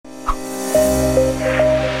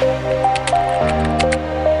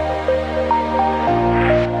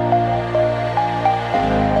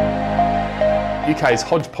UK's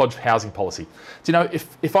hodgepodge housing policy. Do you know,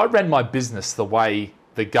 if I ran my business the way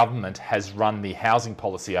the government has run the housing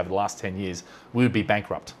policy over the last 10 years, we would be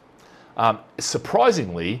bankrupt.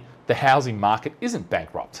 Surprisingly, the housing market isn't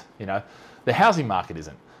bankrupt. You know, the housing market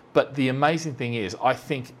isn't. But the amazing thing is, I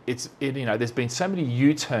think there's been so many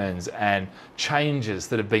U-turns and changes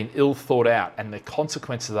that have been ill thought out, and the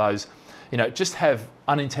consequences of those, just have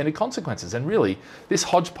unintended consequences. And really, this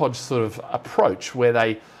hodgepodge sort of approach where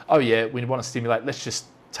we want to stimulate, let's just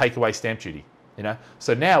take away stamp duty.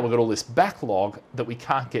 So now we've got all this backlog that we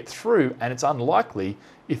can't get through, and it's unlikely,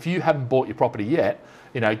 if you haven't bought your property yet,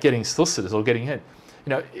 getting solicitors or getting it.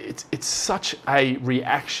 It's such a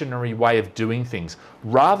reactionary way of doing things,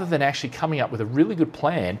 rather than actually coming up with a really good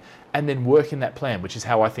plan and then working that plan, which is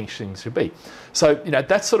how I think things should be. So,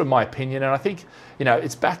 that's sort of my opinion, and I think,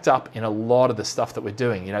 it's backed up in a lot of the stuff that we're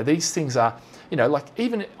doing. These things are, like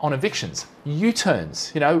even on evictions,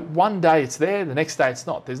 U-turns, one day it's there, the next day it's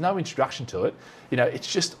not. There's no introduction to it.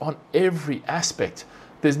 It's just on every aspect.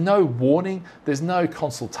 There's no warning, there's no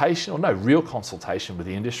consultation, or no real consultation with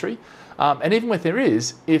the industry. And even when there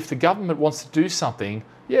is, if the government wants to do something,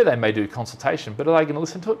 yeah, they may do consultation, but are they going to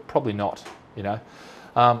listen to it? Probably not,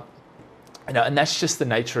 and that's just the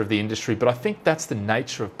nature of the industry. But I think that's the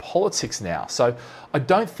nature of politics now. So I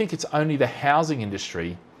don't think it's only the housing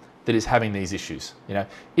industry that is having these issues.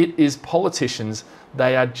 It is politicians.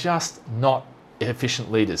 They are just not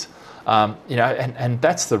efficient leaders, and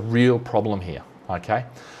that's the real problem here. Okay,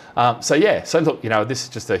 so look, this is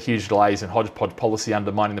just a huge delays and hodgepodge policy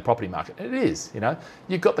undermining the property market. It is,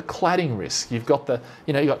 you've got the cladding risk, you've got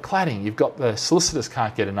cladding, you've got the solicitors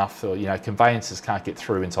can't get enough, or conveyancers can't get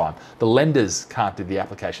through in time, the lenders can't do the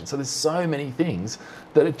application. So there's so many things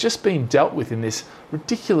that are just being dealt with in this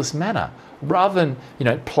ridiculous manner, rather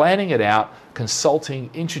than planning it out, consulting,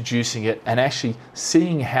 introducing it, and actually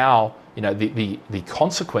seeing how the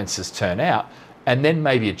consequences turn out, and then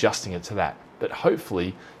maybe adjusting it to that. But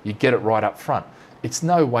hopefully you get it right up front. It's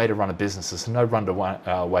no way to run a business. It's no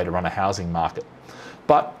way to run a housing market.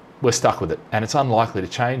 But we're stuck with it, and it's unlikely to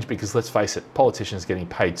change because, let's face it, politicians are getting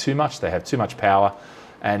paid too much. They have too much power,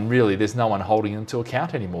 and really there's no one holding them to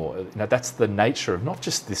account anymore. That's the nature of not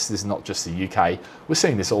just this. This is not just the UK. We're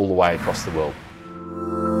seeing this all the way across the world.